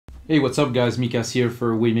Hey, what's up guys, Mikas here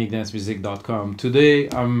for WeMakeDanceMusic.com. Today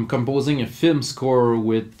I'm composing a film score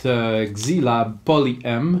with Xils Labs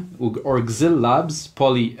PolyM or Xils Labs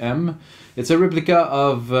PolyM. It's a replica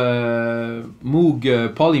of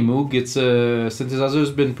Polymoog. It's a synthesizer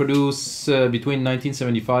that's been produced between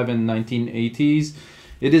 1975 and 1980s.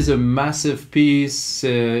 It is a massive piece.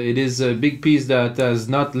 It is a big piece that has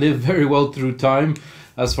not lived very well through time,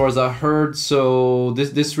 as far as I heard. So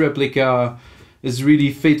this replica is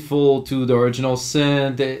really faithful to the original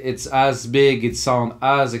synth. It's as big, it sounds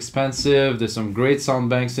as expensive. There's some great sound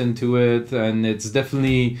banks into it, and it's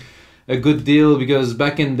definitely a good deal because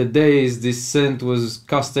back in the days, this synth was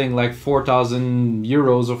costing like 4,000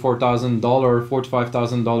 euros or $4,000,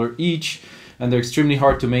 $45,000 each, and they're extremely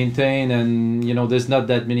hard to maintain, and you know, there's not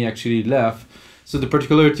that many actually left. So the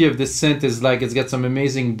particularity of this synth is like it's got some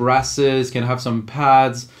amazing brasses, can have some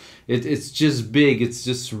pads. It's just big, it's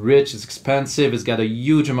just rich, it's expensive, it's got a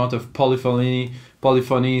huge amount of polyphony,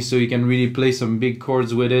 so you can really play some big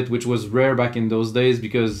chords with it, which was rare back in those days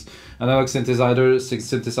because analog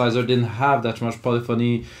synthesizer didn't have that much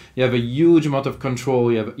polyphony. You have a huge amount of control,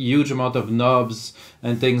 you have a huge amount of knobs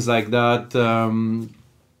and things like that.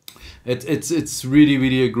 It's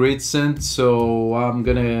really a great synth. So I'm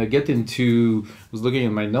gonna get into, I was looking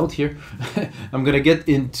at my note here. I'm gonna get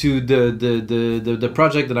into the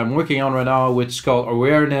project that I'm working on right now, which is called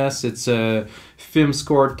Awareness. It's a film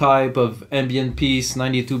score type of ambient piece,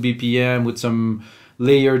 92 BPM with some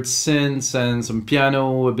layered synths and some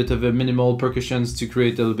piano, a bit of a minimal percussions to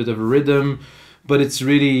create a little bit of a rhythm. But it's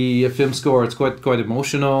really a film score. It's quite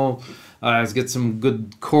emotional. It's got some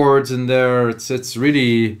good chords in there. It's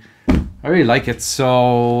really, I really like it.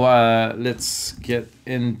 So let's get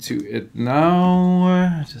into it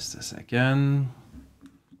now. Just a second.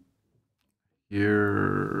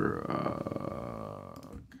 Here.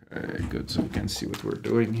 Okay, good. So we can see what we're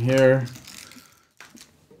doing here.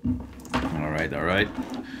 All right.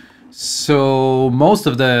 So most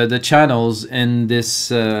of the channels in this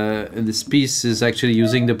piece is actually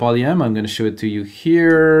using the PolyM. I'm going to show it to you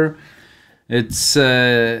here. It's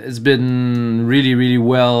been really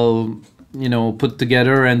well, you know, put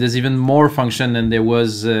together, and there's even more function than there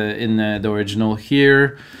was in the original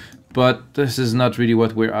here. But this is not really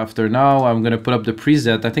what we're after now. I'm gonna put up the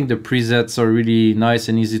preset. I think the presets are really nice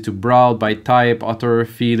and easy to browse by type, author,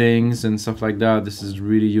 feelings, and stuff like that. This is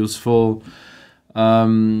really useful.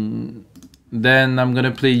 Then I'm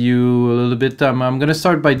gonna play you a little bit. I'm gonna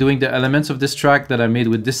start by doing the elements of this track that I made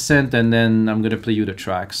with this synth, and then I'm gonna play you the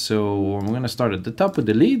track. So I'm gonna start at the top with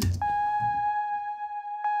the lead.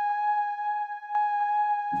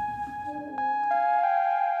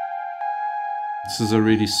 This is a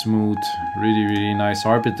really smooth, really nice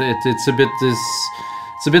harp. It's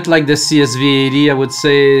a bit like the CSV80, I would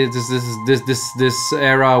say. This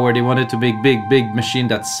era where they wanted to make big machine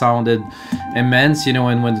that sounded immense, you know,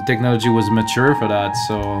 and when the technology was mature for that.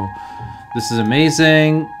 So this is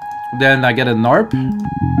amazing. Then I get an ARP.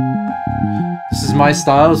 This is my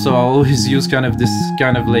style, so I always use kind of this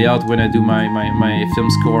kind of layout when I do my film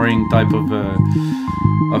scoring type of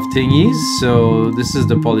thingies. So this is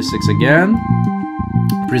the Poly 6 again.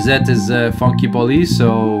 Preset is Funky Poly,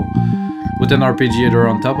 so with an arpeggiator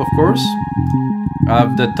on top, of course. I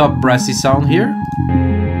have the top brassy sound here.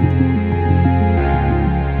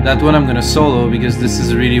 That one I'm gonna solo because this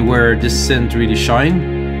is really where this synth really shine.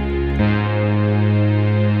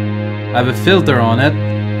 I have a filter on it,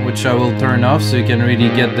 which I will turn off so you can really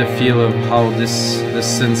get the feel of how this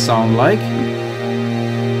synth sound like.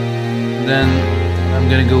 Then I'm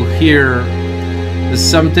gonna go here. There's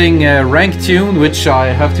something rank tune, which I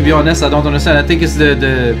have to be honest, I don't understand. I think it's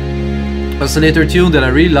the oscillator tune that I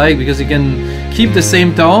really like because you can keep the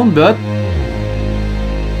same tone, but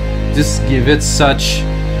just give it such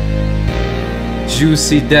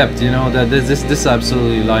juicy depth, you know, that this I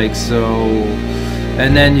absolutely like. So,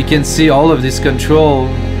 and then you can see all of this control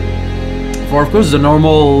for, of course, the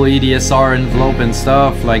normal EDSR envelope and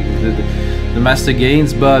stuff like the master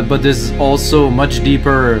gains, but there's also much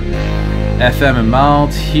deeper FM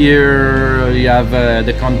amount here. You have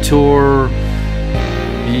the contour.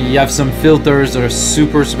 You have some filters that are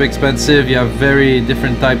super expensive. You have very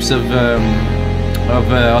different types of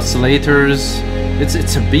oscillators.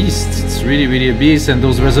 It's a beast. It's really a beast. And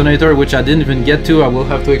those resonator, which I didn't even get to, I will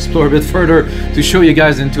have to explore a bit further to show you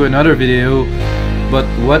guys into another video. But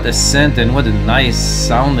what a synth, and what a nice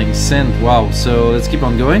sounding synth. Wow. So let's keep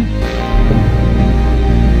on going.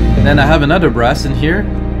 Then I have another brass in here,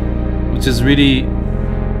 which is really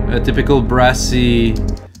a typical brassy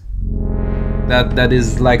that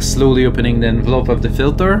is like slowly opening the envelope of the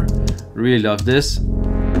filter. Really love this.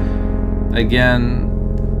 Again,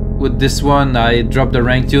 with this one I dropped the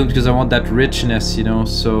rank tune because I want that richness, you know,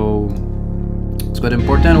 so it's quite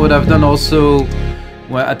important. What I've done also,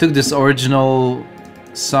 well, I took this original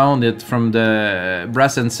sound from the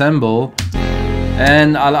brass ensemble,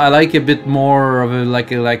 and I like a bit more of a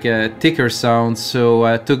like a thicker sound, so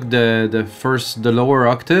I took the lower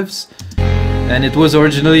octaves, and it was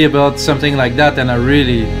originally about something like that, and I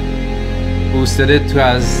really boosted it to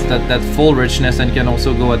has that full richness, and can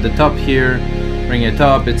also go at the top here, bring it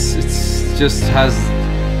up. It's just has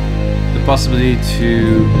the possibility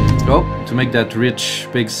to make that rich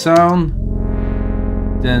big sound.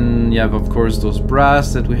 Then you have of course those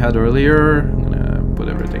brass that we had earlier. I'm gonna put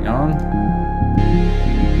everything on.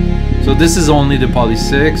 So this is only the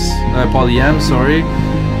PolyM, sorry.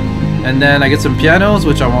 And then I get some pianos,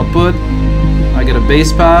 which I won't put. I get a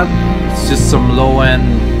bass pad. It's just some low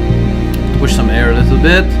end, push some air a little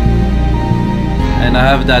bit. And I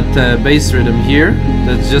have that bass rhythm here.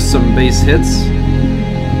 That's just some bass hits.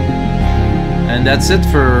 And that's it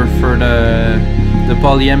for the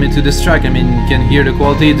PolyM into this track. I mean, you can hear the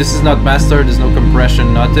quality. This is not mastered, there's no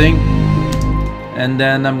compression, nothing. And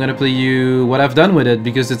then I'm gonna play you what I've done with it,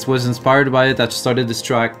 because it was inspired by it. I started this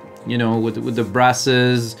track, you know, with the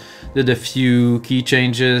brasses, did a few key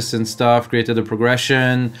changes and stuff, created a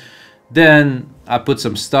progression. Then I put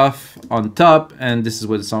some stuff on top, and this is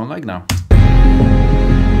what it sounds like now.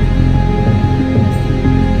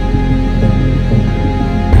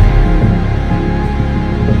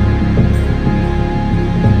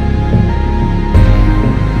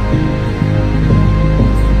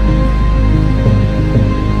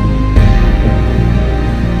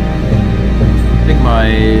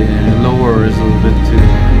 My lower is a little bit too.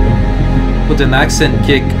 Put an accent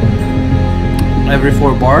kick every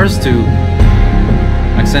 4 bars to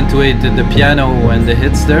accentuate the piano and the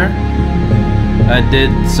hits there. I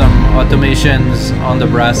did some automations on the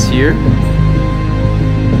brass here.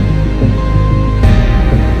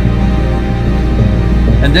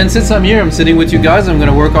 And then since I'm here, I'm sitting with you guys, I'm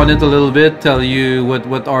gonna work on it a little bit, tell you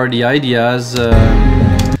what are the ideas.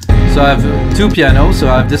 So I have 2 pianos, so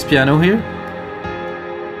I have this piano here.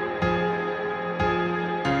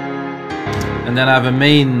 And then I have a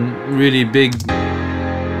main really big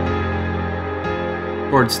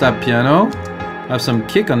chord stab piano. I have some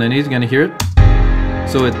kick underneath, you're gonna hear it.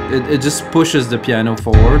 So it just pushes the piano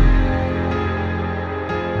forward.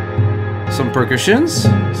 Some percussions,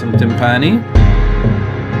 some timpani.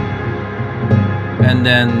 And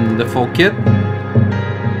then the full kit.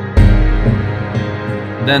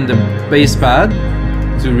 Then the bass pad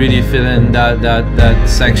to really fill in that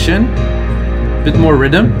section. A bit more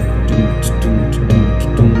rhythm.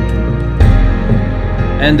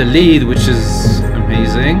 And the lead, which is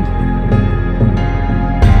amazing.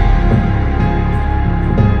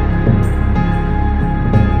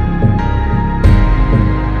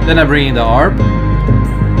 Then I bring in the harp.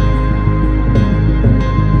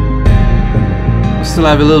 I still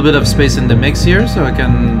have a little bit of space in the mix here, so I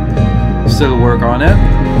can still work on it.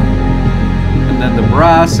 And then the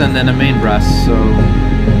brass, and then the main brass. So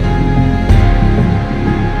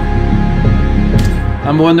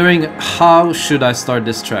I'm wondering, how should I start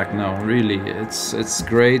this track now? Really, it's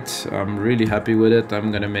great. I'm really happy with it.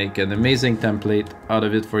 I'm gonna make an amazing template out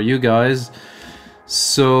of it for you guys,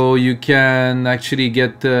 so you can actually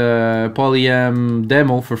get the PolyM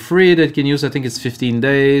demo for free that you can use. I think it's 15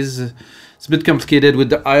 days. It's a bit complicated with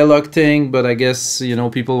the iLock thing, but I guess, you know,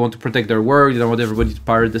 people want to protect their work. They don't want everybody to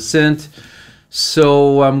pirate the synth.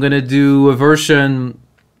 So I'm gonna do a version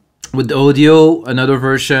with the audio, another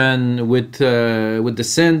version with the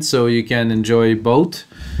synth, so you can enjoy both,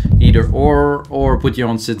 either or put your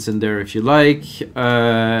own synths in there if you like.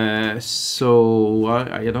 So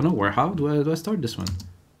I don't know how do I start this one.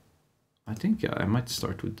 I think I might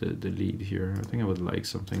start with the lead here. I think I would like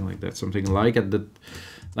something like that, something like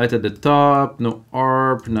light at the top, no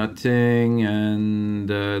harp, nothing, and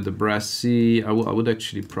the brassy. I would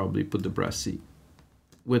actually probably put the brassy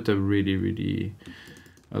with a really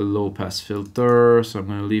a low pass filter, so I'm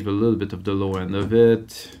going to leave a little bit of the low end of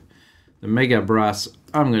it. The mega brass,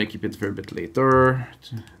 I'm going to keep it for a bit later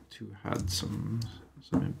to add some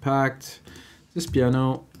impact. This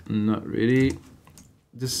piano, not really.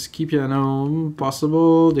 This key piano,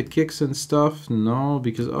 possible. The kicks and stuff, no,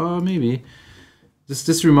 because maybe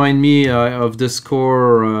this remind me of the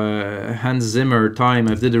score Hans Zimmer time.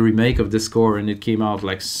 I did a remake of this score and it came out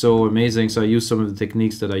like so amazing, so I used some of the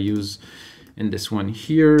techniques that I use in this one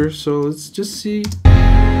here. So let's just see. Isn't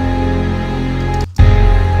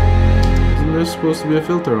there supposed to be a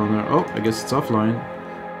filter on there? Oh, I guess it's offline.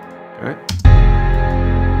 Okay.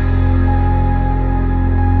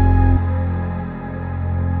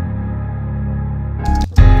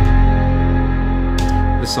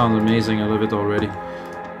 This sounds amazing. I love it already.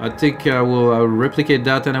 I think I'll replicate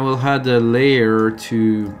that, and I will add a layer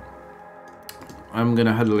to. I'm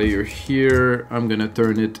gonna add a layer here. I'm gonna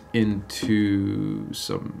turn it into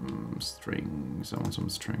some strings. I want some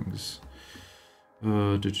strings. I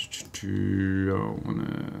want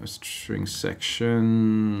a string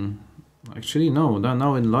section. Actually, no.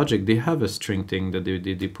 Now in Logic they have a string thing that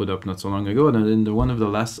they put up not so long ago, and in one of the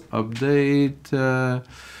last update,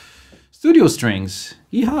 studio strings.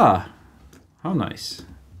 Yeehaw! How nice.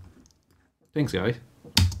 Thanks, guys.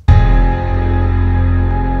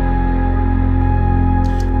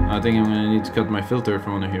 I think I'm gonna need to cut my filter if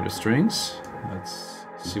I want to hear the strings. Let's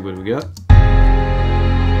see what we got.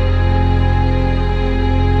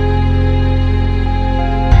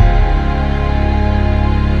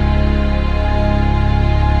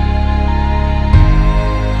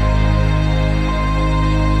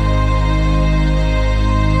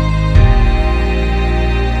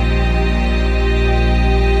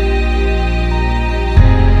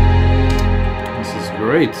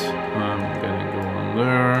 Great. I'm gonna go on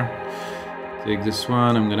there, take this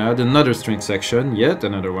one. I'm gonna add another string section, yet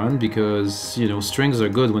another one, because you know strings are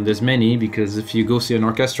good when there's many, because if you go see an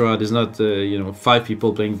orchestra, there's not you know 5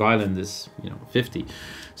 people playing violin, there's 50.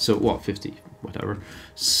 So well, 50, whatever.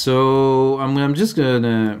 So I'm just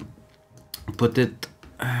gonna put it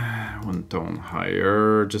one tone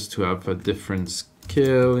higher just to have a different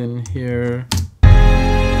scale in here.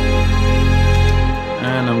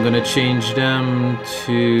 And I'm gonna change them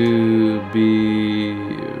to be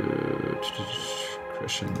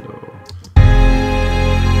crescendo.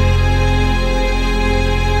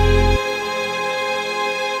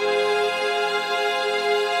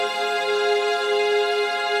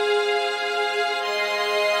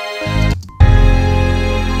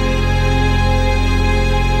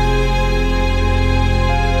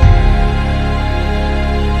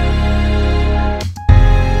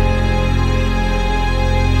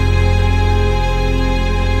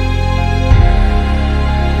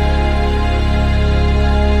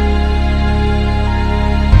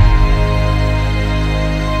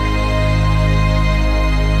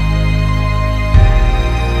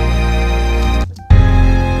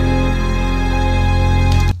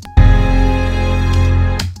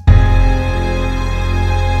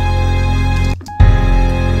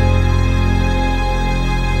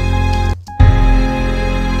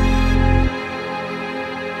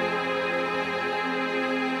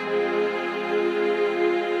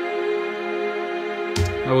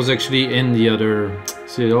 I was actually in the other,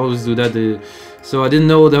 so I always do that, so I didn't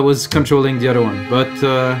know that was controlling the other one, but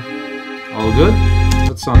all good.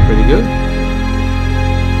 That sounds pretty good.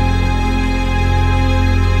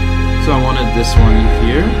 So I wanted this one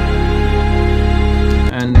here,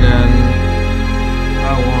 and then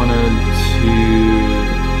I wanted to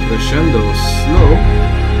crescendo slow.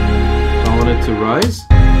 I wanted to rise,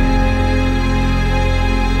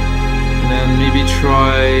 and then maybe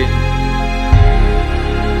try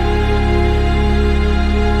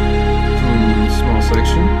small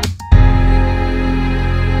section.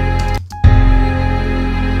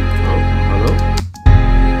 Oh, hello.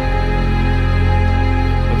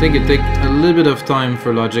 I think it takes a little bit of time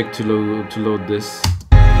for Logic to load this.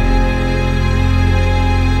 I'll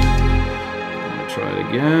try it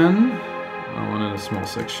again. I wanted a small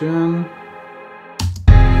section.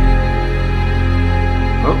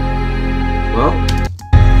 Oh, well.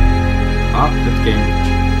 It came.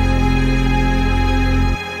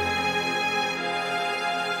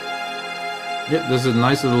 Yeah, there's a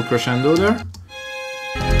nice little crescendo there.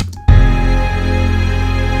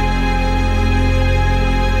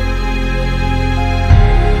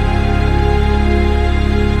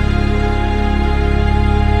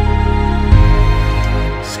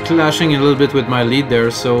 It's clashing a little bit with my lead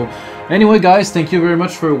there, so anyway guys, thank you very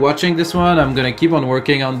much for watching this one. I'm gonna keep on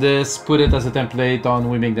working on this, put it as a template on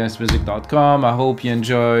wemakdancemusic.com. I hope you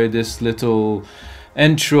enjoy this little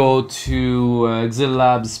intro to Xils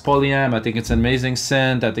Labs PolyM. I think it's an amazing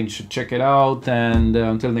synth. I think you should check it out, and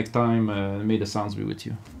until next time, may the sounds be with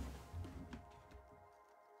you.